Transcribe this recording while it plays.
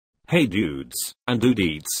Hey dudes and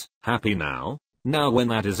dudeetes, happy now? Now when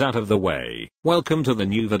that is out of the way, welcome to the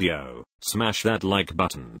new video. Smash that like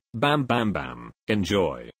button. Bam bam bam.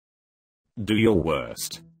 Enjoy. Do your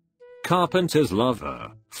worst. Carpenters love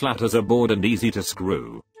her, flat as a board and easy to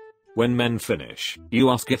screw. When men finish, you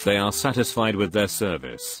ask if they are satisfied with their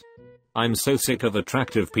service. I'm so sick of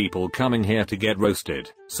attractive people coming here to get roasted,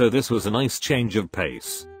 so this was a nice change of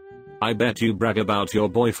pace. I bet you brag about your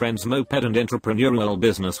boyfriend's moped and entrepreneurial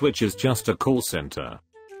business, which is just a call center.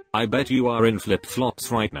 I bet you are in flip-flops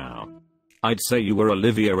right now. I'd say you were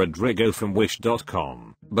Olivia Rodrigo from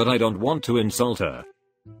Wish.com, but I don't want to insult her.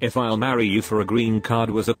 If I'll marry you for a green card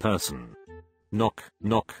was a person. Knock,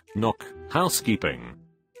 knock, knock, housekeeping.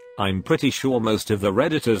 I'm pretty sure most of the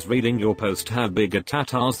Redditors reading your post have bigger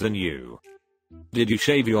tatars than you. Did you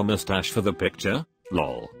shave your mustache for the picture?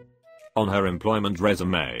 Lol. On her employment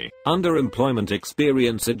resume, under employment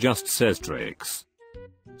experience it just says tricks.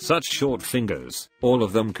 Such short fingers, all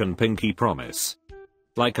of them can pinky promise.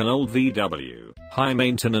 Like an old VW, high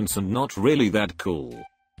maintenance and not really that cool.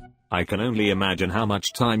 I can only imagine how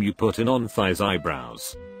much time you put in on thighs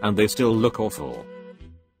eyebrows, and they still look awful.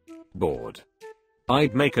 Bored.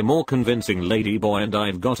 I'd make a more convincing ladyboy and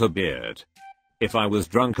I've got a beard. If I was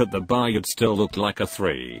drunk at the bar you'd still look like a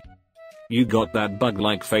 3. You got that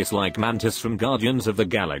bug-like face like Mantis from Guardians of the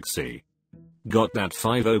Galaxy. Got that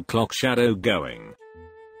 5 o'clock shadow going.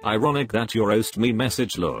 Ironic that your RoastMe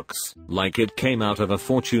message looks like it came out of a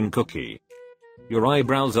fortune cookie. Your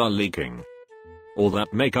eyebrows are leaking. All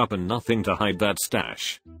that makeup and nothing to hide that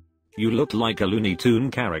stash. You look like a Looney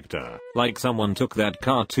Tune character, like someone took that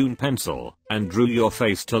cartoon pencil and drew your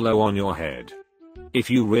face to low on your head. If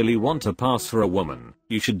you really want to pass for a woman,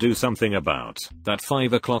 you should do something about that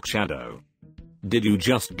 5 o'clock shadow. Did you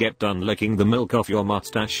just get done licking the milk off your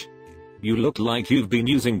mustache? You look like you've been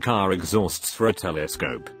using car exhausts for a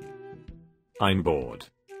telescope. I'm bored.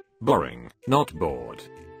 Boring, not bored.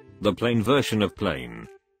 The plain version of plain.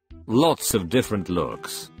 Lots of different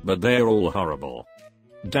looks, but they're all horrible.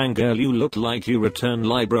 Dang girl, you look like you return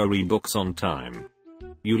library books on time.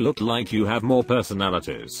 You look like you have more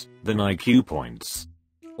personalities than IQ points.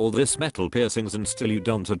 All this metal piercings and still you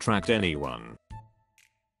don't attract anyone.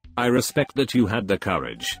 I respect that you had the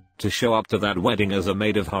courage to show up to that wedding as a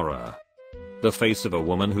maid of horror. The face of a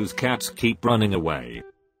woman whose cats keep running away.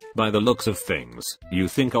 By the looks of things, you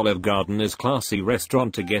think Olive Garden is classy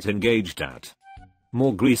restaurant to get engaged at.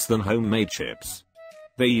 More grease than homemade chips.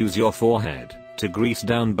 They use your forehead to grease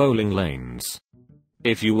down bowling lanes.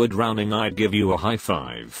 If you were drowning I'd give you a high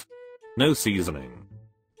five. No seasoning.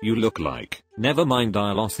 You look like, never mind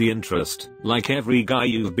I lost the interest, like every guy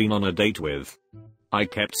you've been on a date with. I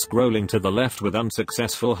kept scrolling to the left with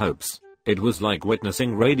unsuccessful hopes. It was like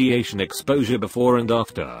witnessing radiation exposure before and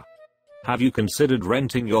after. Have you considered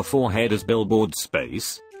renting your forehead as billboard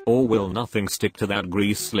space? Or will nothing stick to that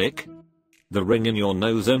grease slick? The ring in your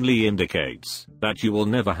nose only indicates that you will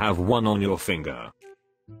never have one on your finger.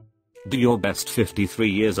 Do your best 53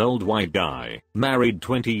 years old white guy, married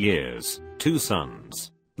 20 years, 2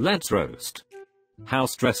 sons. Let's roast. How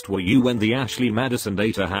stressed were you when the Ashley Madison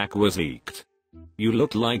data hack was leaked? You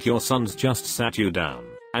look like your sons just sat you down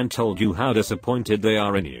and told you how disappointed they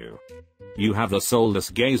are in you. You have the soulless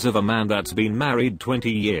gaze of a man that's been married 20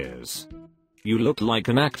 years. You look like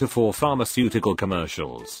an actor for pharmaceutical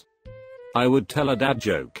commercials. I would tell a dad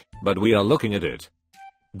joke, but we are looking at it.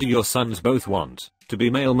 Do your sons both want to be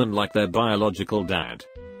mailmen like their biological dad?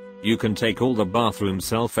 You can take all the bathroom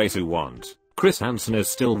selfies you want. Chris Hansen is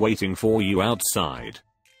still waiting for you outside.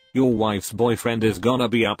 Your wife's boyfriend is gonna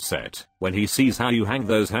be upset when he sees how you hang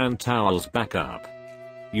those hand towels back up.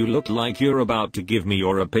 You look like you're about to give me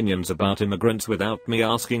your opinions about immigrants without me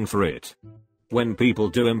asking for it. When people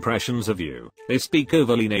do impressions of you, they speak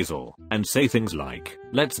overly nasal and say things like,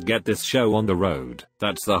 let's get this show on the road.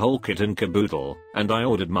 That's the whole kit and caboodle, and I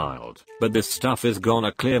ordered mild, but this stuff is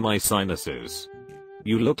gonna clear my sinuses.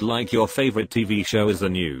 You look like your favorite TV show is the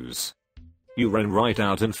news. You ran right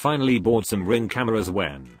out and finally bought some Ring cameras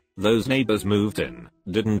when those neighbors moved in,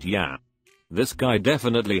 didn't ya? This guy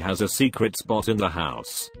definitely has a secret spot in the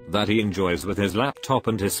house that he enjoys with his laptop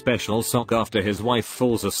and his special sock after his wife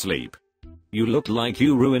falls asleep. You look like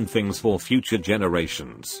you ruin things for future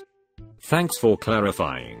generations. Thanks for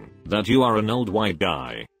clarifying that you are an old white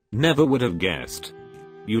guy. Never would have guessed.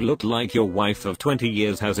 You look like your wife of 20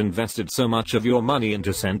 years has invested so much of your money into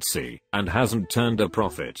Scentsy and hasn't turned a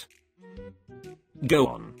profit. Go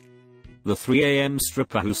on. The 3 AM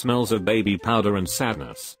stripper who smells of baby powder and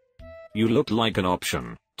sadness. You look like an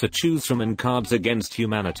option to choose from in Cards Against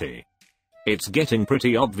Humanity. It's getting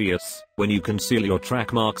pretty obvious when you conceal your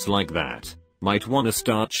track marks like that. Might wanna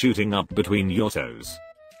start shooting up between your toes.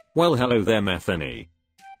 Well, hello there, Methany.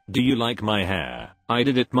 Do you like my hair? I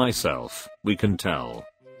did it myself, we can tell.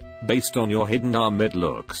 Based on your hidden arm, it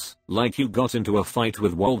looks like you got into a fight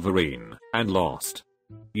with Wolverine and lost.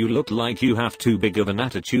 You look like you have too big of an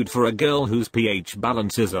attitude for a girl whose pH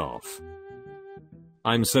balance is off.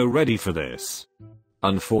 I'm so ready for this.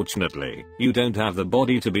 Unfortunately, you don't have the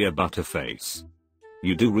body to be a butterface.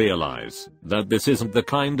 You do realize that this isn't the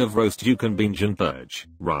kind of roast you can binge and purge,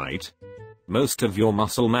 right? Most of your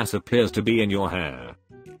muscle mass appears to be in your hair.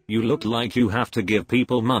 You look like you have to give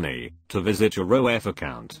people money to visit your RoF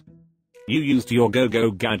account. You used your go-go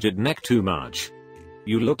gadget neck too much.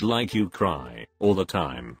 You look like you cry all the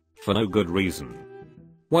time for no good reason.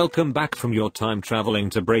 Welcome back from your time traveling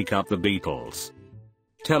to break up the Beatles.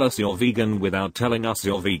 Tell us you're vegan without telling us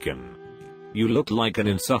you're vegan. You look like an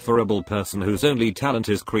insufferable person whose only talent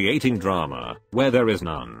is creating drama where there is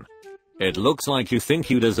none. It looks like you think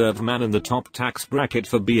you deserve man in the top tax bracket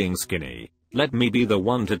for being skinny. Let me be the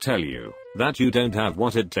one to tell you that you don't have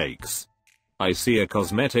what it takes. I see a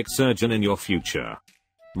cosmetic surgeon in your future.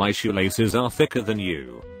 My shoelaces are thicker than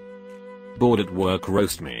you. Bored at work,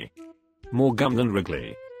 roast me. More gum than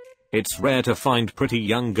Wrigley. It's rare to find pretty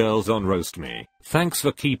young girls on RoastMe. Thanks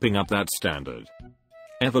for keeping up that standard.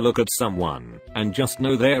 Ever look at someone and just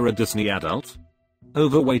know they're a Disney adult?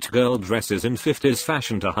 Overweight girl dresses in 50s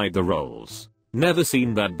fashion to hide the rolls. Never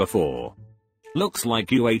seen that before. Looks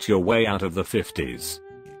like you ate your way out of the 50s.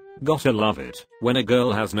 Gotta love it when a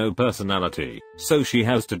girl has no personality, so she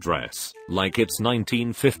has to dress like it's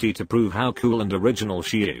 1950 to prove how cool and original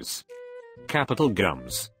she is. Capital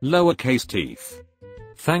gums, lowercase teeth.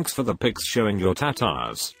 Thanks for the pics showing your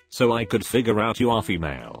tatars, so I could figure out you are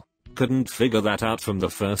female. Couldn't figure that out from the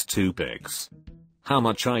first 2 pics. How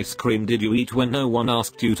much ice cream did you eat when no one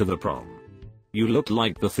asked you to the prom? You look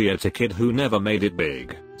like the theater kid who never made it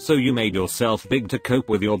big, so you made yourself big to cope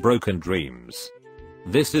with your broken dreams.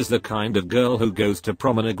 This is the kind of girl who goes to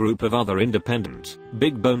prom in a group of other independent,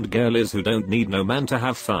 big-boned girlies who don't need no man to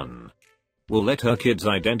have fun. Will let her kids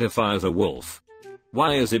identify as a wolf.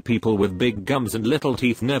 Why is it people with big gums and little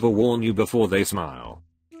teeth never warn you before they smile?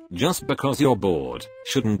 Just because you're bored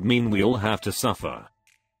shouldn't mean we all have to suffer.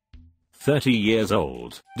 30 years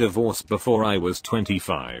old, divorced before I was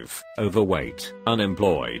 25, overweight,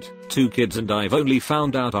 unemployed, 2 kids, and I've only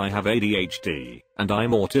found out I have ADHD, and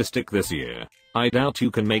I'm autistic this year. I doubt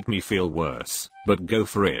you can make me feel worse, but go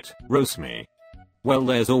for it, roast me. Well,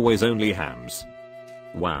 there's always only hams.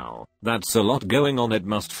 Wow, that's a lot going on. It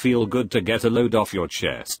must feel good to get a load off your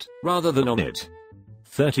chest, rather than on it.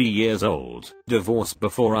 30 years old, divorced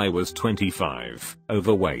before I was 25,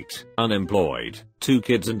 overweight, unemployed, 2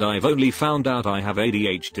 kids, and I've only found out I have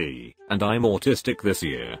ADHD, and I'm autistic this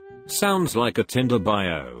year. Sounds like a Tinder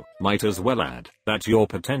bio. Might as well add that your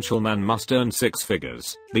potential man must earn 6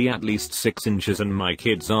 figures, be at least 6 inches, and my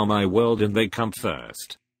kids are my world and they come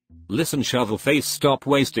first. Listen, shovelface, stop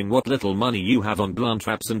wasting what little money you have on blunt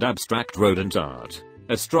wraps and abstract rodent art.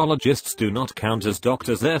 Astrologists do not count as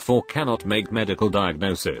doctors, therefore cannot make medical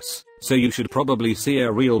diagnosis, so you should probably see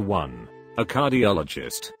a real one. A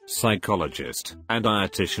cardiologist, psychologist, and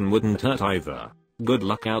dietitian wouldn't hurt either. Good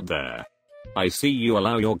luck out there. I see you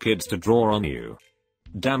allow your kids to draw on you.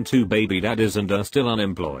 Damn, 2 baby daddies and are still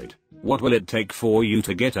unemployed. What will it take for you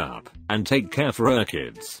to get up and take care for her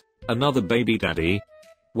kids? Another baby daddy?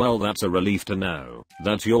 Well, that's a relief to know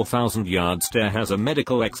that your 1,000-yard stare has a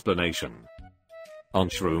medical explanation. On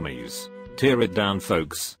shroomies. Tear it down,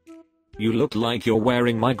 folks. You look like you're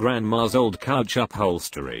wearing my grandma's old couch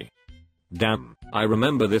upholstery. Damn, I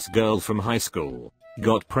remember this girl from high school.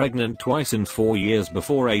 Got pregnant twice in 4 years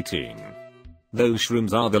before 18. Those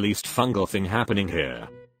shrooms are the least fungal thing happening here.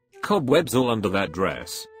 Cobwebs all under that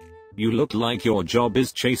dress. You look like your job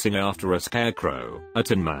is chasing after a scarecrow, a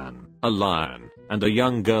tin man, a lion, and a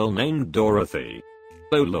young girl named Dorothy.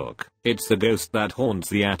 Oh look, it's the ghost that haunts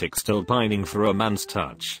the attic, still pining for a man's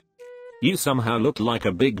touch. You somehow look like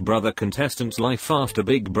a Big Brother contestant's life after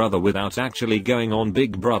Big Brother without actually going on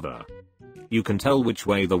Big Brother. You can tell which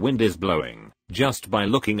way the wind is blowing just by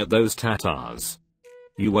looking at those tatars.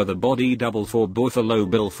 You were the body double for Buffalo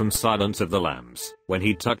Bill from Silence of the Lambs when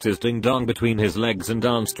he tucked his ding-dong between his legs and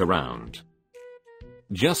danced around.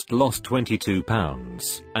 Just lost 22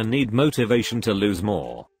 pounds and need motivation to lose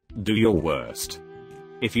more. Do your worst.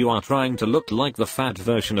 If you are trying to look like the fat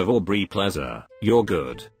version of Aubrey Plaza, you're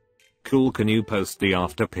good. Cool, can you post the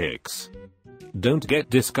after pics? Don't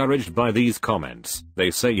get discouraged by these comments.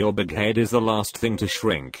 They say your big head is the last thing to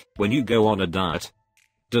shrink when you go on a diet.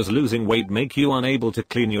 Does losing weight make you unable to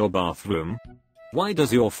clean your bathroom? Why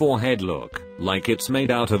does your forehead look like it's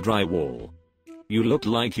made out of drywall? You look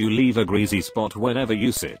like you leave a greasy spot whenever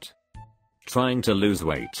you sit. Trying to lose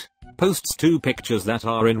weight. Posts 2 pictures that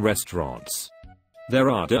are in restaurants. There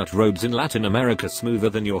are dirt roads in Latin America smoother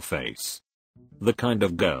than your face. The kind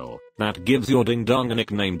of girl that gives your ding dong a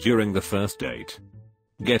nickname during the first date.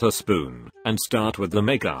 Get a spoon and start with the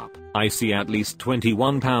makeup. I see at least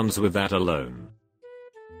 21 pounds with that alone.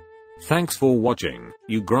 Thanks for watching,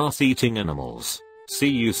 you grass eating animals. See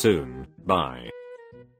you soon. Bye.